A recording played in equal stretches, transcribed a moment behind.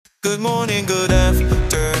Good morning, good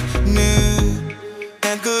afternoon,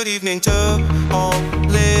 and good evening to all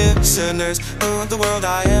listeners around the world.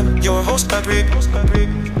 I am your host, Patrick,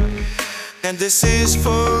 and this is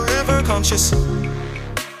Forever Conscious.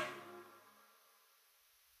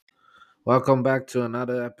 Welcome back to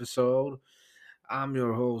another episode. I'm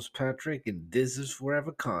your host, Patrick, and this is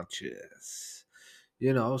Forever Conscious.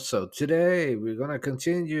 So today we're going to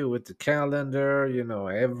continue with the calendar.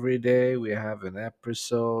 Every day we have an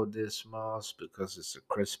episode this month because it's a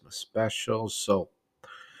Christmas special. So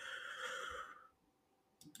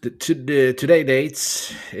today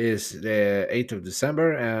dates is the 8th of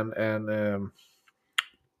December, and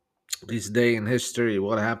this day in history,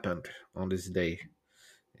 what happened on this day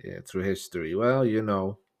through history?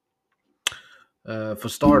 Well, for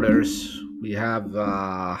starters, we have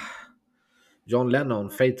John Lennon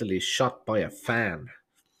fatally shot by a fan.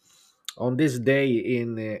 On this day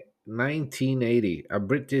in 1980, a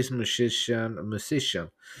British musician,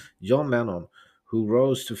 John Lennon, who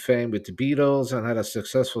rose to fame with the Beatles and had a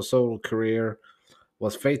successful solo career,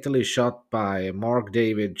 was fatally shot by Mark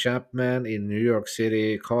David Chapman in New York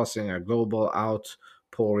City, causing a global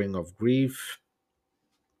outpouring of grief.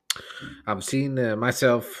 I've seen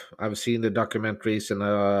myself. I've seen the documentaries and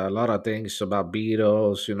a lot of things about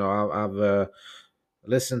Beatles. I've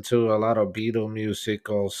listened to a lot of Beatle music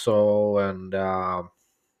also, and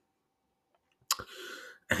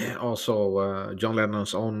also John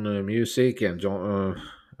Lennon's own music and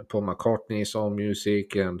Paul McCartney's own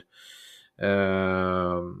music, and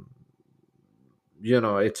um,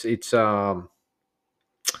 it's um,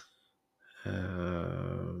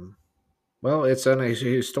 well, it's an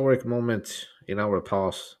historic moment in our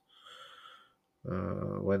past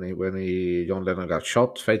when John Lennon got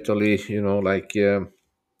shot fatally. He got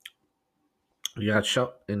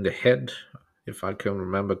shot in the head, if I can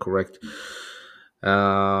remember correct.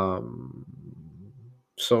 Um,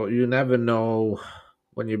 so you never know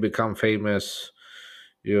when you become famous.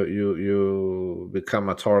 You become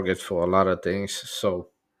a target for a lot of things. So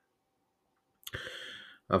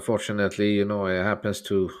unfortunately, it happens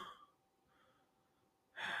to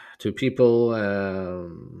people.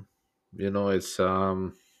 It's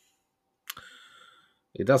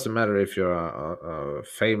it doesn't matter if you're a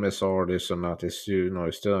famous artist or not. It's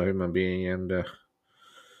it's still a human being, and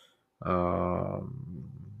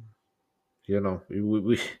um,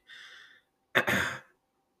 we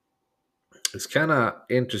it's kind of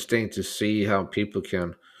interesting to see how people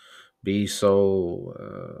can be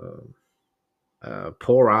so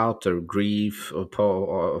pour out their grief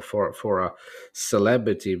for a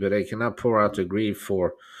celebrity, but they cannot pour out their grief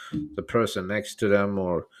for the person next to them,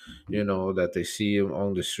 or that they see him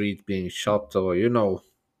on the street being shot, or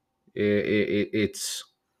it's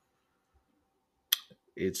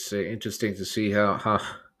interesting to see how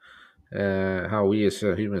we as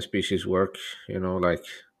a human species work. Like,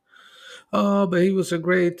 oh, but he was a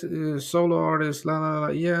great solo artist. La la la.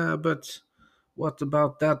 Yeah, but what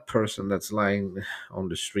about that person that's lying on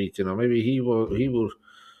the street? Maybe he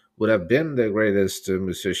would have been the greatest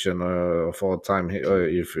musician of all time,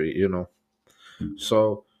 if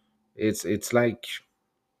So it's like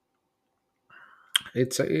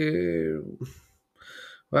it's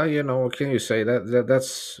well, what can you say?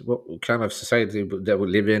 That's what kind of society that we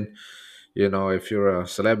live in. If you're a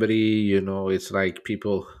celebrity, it's like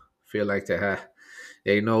people feel like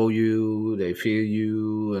they know you, they feel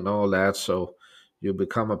you, and all that. So you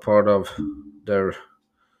become a part of their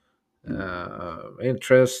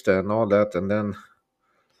interest and all that, and then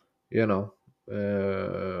you know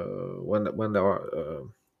when the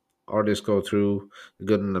artists go through the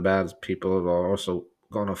good and the bad, people are also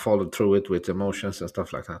gonna follow through it with emotions and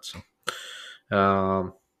stuff like that.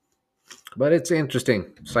 Um, but it's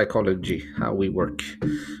interesting psychology, how we work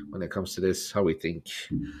when it comes to this, how we think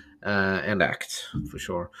and act, for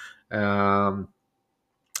sure. um,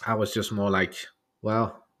 I was just more like,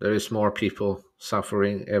 well, there is more people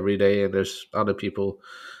suffering every day, and there's other people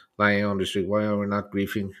lying on the street. Why are we not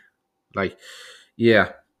grieving? Like,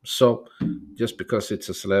 yeah. So just because it's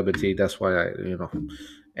a celebrity, that's why I.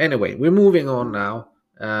 Anyway, we're moving on now.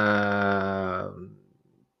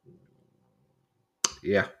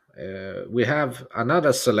 Yeah. We have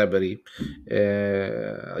another celebrity.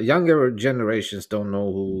 Younger generations don't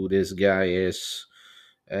know who this guy is.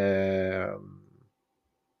 Um,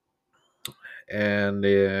 and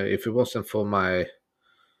if it wasn't for my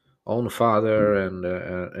own father and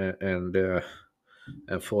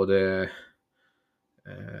for the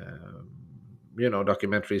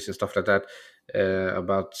documentaries and stuff like that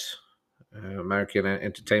about American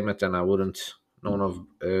entertainment, and I wouldn't known of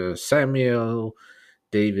Samuel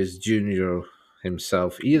Davis Jr.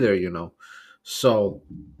 himself either, you know. So,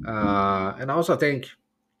 and I also think,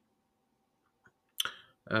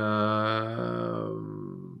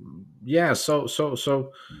 yeah.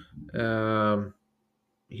 Um,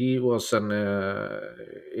 he was an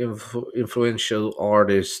influential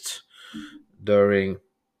artist during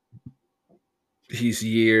his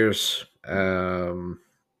years.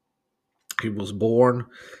 He was born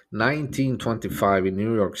 1925 in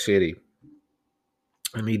New York City,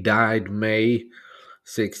 and he died May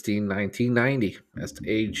 16, 1990, at the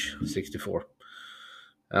age 64.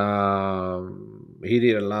 He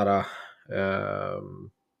did a lot of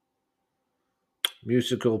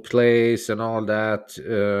musical plays and all that.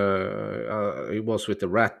 He was with the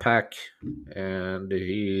Rat Pack, and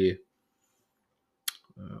he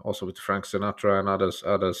also with Frank Sinatra and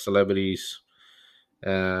other celebrities.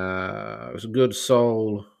 It was good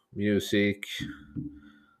soul music.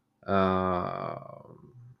 Uh,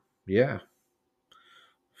 yeah,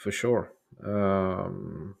 for sure.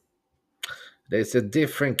 There's a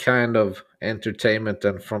different kind of entertainment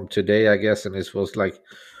than from today, I guess, and this was like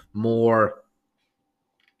more.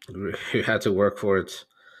 You had to work for it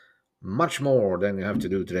much more than you have to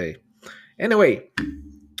do today. Anyway,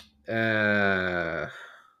 uh,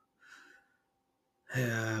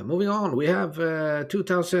 moving on, we have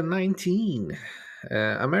 2019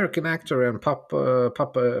 American actor and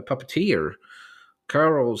puppeteer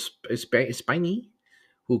Carol Spinney,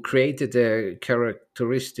 who created the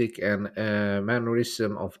characteristic and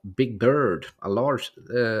mannerism of Big Bird, a large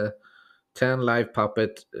 10 live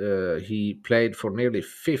puppet he played for nearly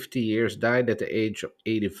 50 years, died at the age of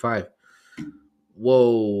 85.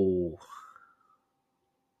 Whoa.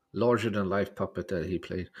 Larger than life puppet that he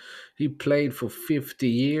played. He played for 50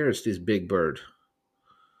 years, this Big Bird.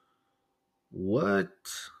 What?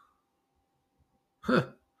 Huh.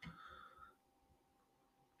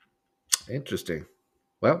 Interesting.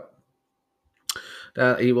 Well,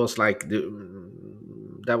 he was like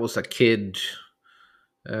that was a kid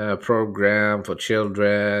program for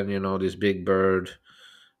children, you know, this Big Bird.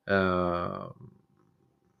 Uh,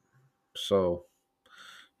 so,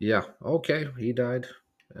 yeah, okay, he died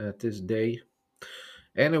at this day.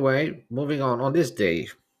 Anyway, moving on. On this day,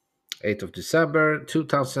 8th of December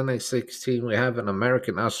 2016, we have an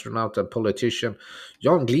American astronaut and politician,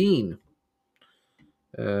 John Glenn.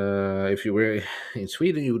 If you were in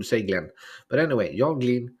Sweden, you would say Glenn. But anyway, John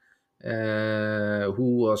Glenn,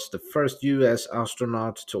 who was the first U.S.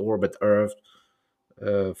 astronaut to orbit Earth,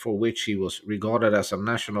 for which he was regarded as a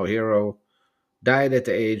national hero, died at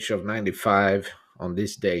the age of 95 on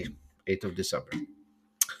this day, 8th of December.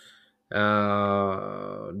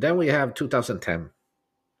 Then we have 2010.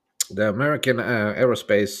 The American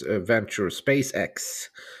aerospace venture SpaceX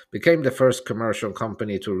became the first commercial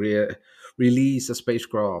company to release a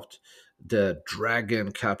spacecraft, the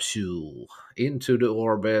Dragon capsule, into the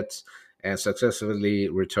orbit and successfully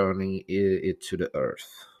returning it to the Earth.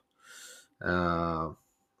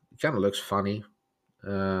 It kind of looks funny.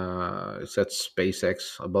 It says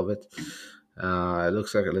SpaceX above it. It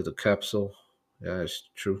looks like a little capsule. Yeah, it's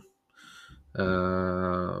true.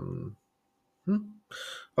 Um, hmm.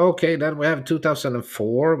 Okay, then we have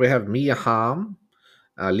 2004. We have Mia Hamm,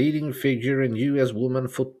 a leading figure in U.S. women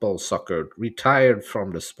football soccer, retired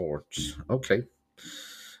from the sport. Okay.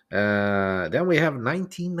 Then we have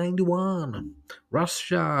 1991.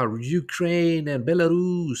 Russia, Ukraine, and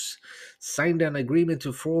Belarus signed an agreement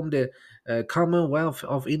to form the Commonwealth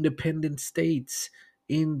of Independent States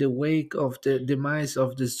in the wake of the demise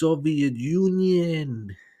of the Soviet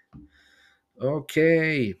Union.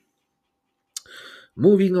 Okay.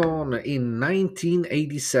 Moving on, in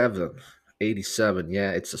 1987. 87,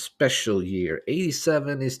 yeah, it's a special year.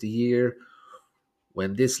 87 is the year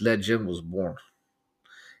when this legend was born.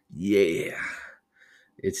 Yeah.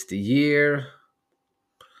 It's the year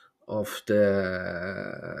of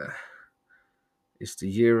the it's the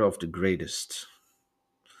year of the greatest.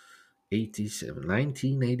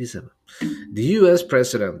 1987. The US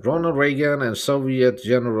President Ronald Reagan and Soviet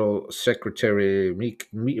General Secretary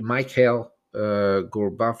Mikhail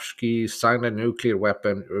Gorbachev signed a nuclear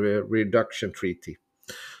weapon reduction treaty.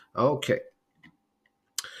 Okay.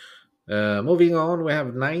 Moving on, we have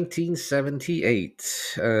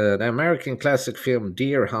 1978. The American classic film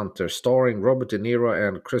Deer Hunter, starring Robert De Niro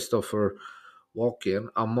and Christopher Walken,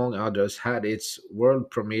 among others, had its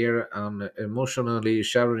world premiere, an emotionally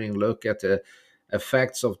shattering look at the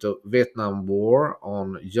effects of the Vietnam War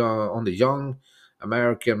on the young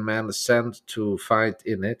American men sent to fight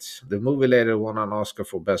in it. The movie later won an Oscar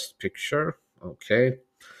for Best Picture. Okay.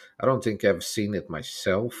 I don't think I've seen it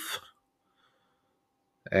myself.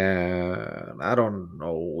 I don't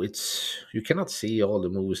know. It's you cannot see all the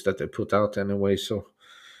movies that they put out anyway, so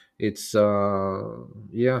it's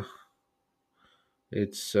yeah,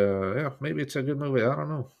 yeah, maybe it's a good movie. I don't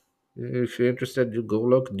know. If you're interested, you go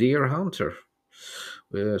look Deer Hunter,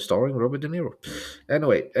 starring Robert De Niro.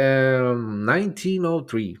 Anyway,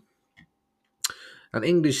 1903. An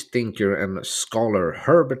English thinker and scholar,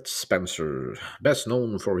 Herbert Spencer, best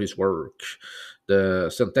known for his work, The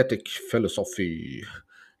Synthetic Philosophy,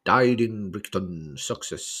 died in Brixton,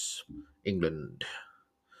 Sussex, England.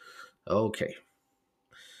 Okay,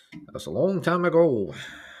 that's a long time ago.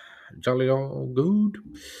 Jolly all good.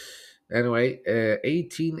 Anyway,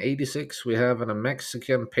 1886, we have a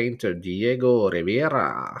Mexican painter, Diego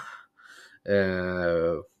Rivera,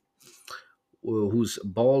 uh, whose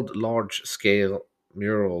bold, large scale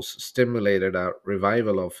murals stimulated a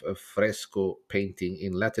revival of fresco painting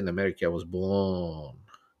in Latin America, was born.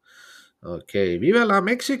 Okay, Viva la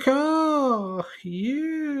Mexico!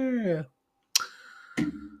 Yeah!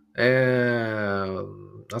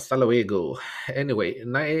 Hasta luego. Anyway,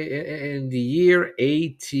 in the year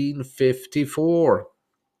 1854,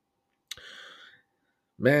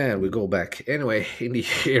 man, we go back. Anyway, in the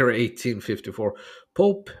year 1854,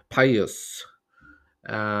 Pope Pius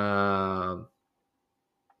uh,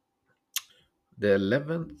 the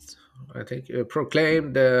 11th, I think,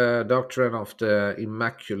 proclaimed the doctrine of the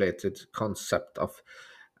Immaculated Concept of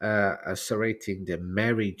asserating the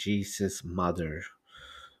Mary Jesus Mother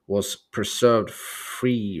was preserved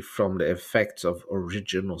free from the effects of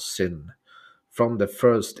original sin from the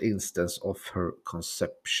first instance of her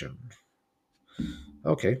conception.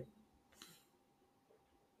 Okay.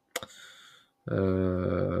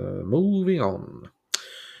 Moving on.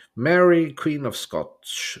 Mary, Queen of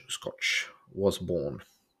Scotch was born.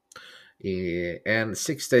 And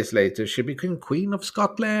 6 days later, she became Queen of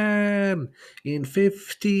Scotland in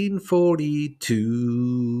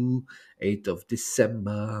 1542, 8th of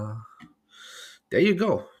December. There you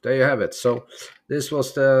go. There you have it. So this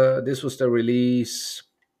was the release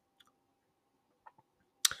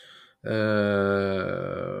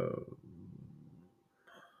uh,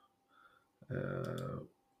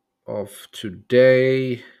 of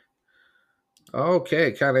today.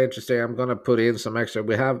 Okay, kind of interesting. I'm gonna put in some extra.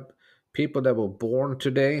 We have people that were born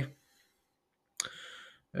today.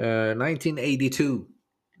 1982.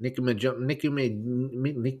 Nicki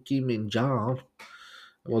Minaj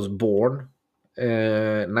was born.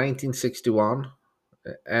 1961.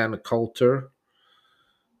 Ann Coulter.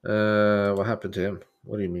 What happened to him?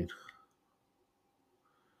 What do you mean?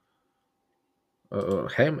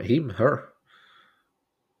 Her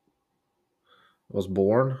was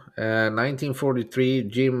born. 1943,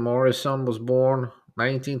 Jim Morrison was born.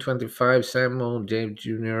 1925, Samuel James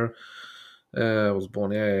Jr. Was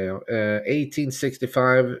born. Yeah.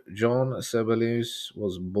 1865, John Sibelius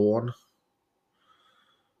was born.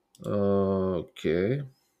 Okay.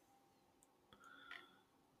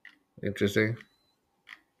 Interesting.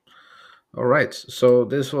 All right. So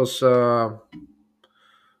this was the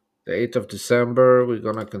 8th of December. We're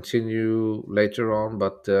gonna continue later on,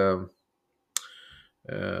 but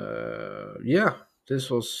yeah, this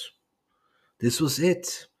was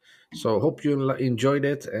it. So hope you enjoyed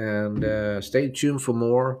it, and stay tuned for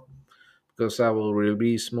more because I will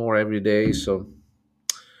release more every day. So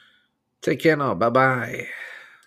take care now. Bye bye.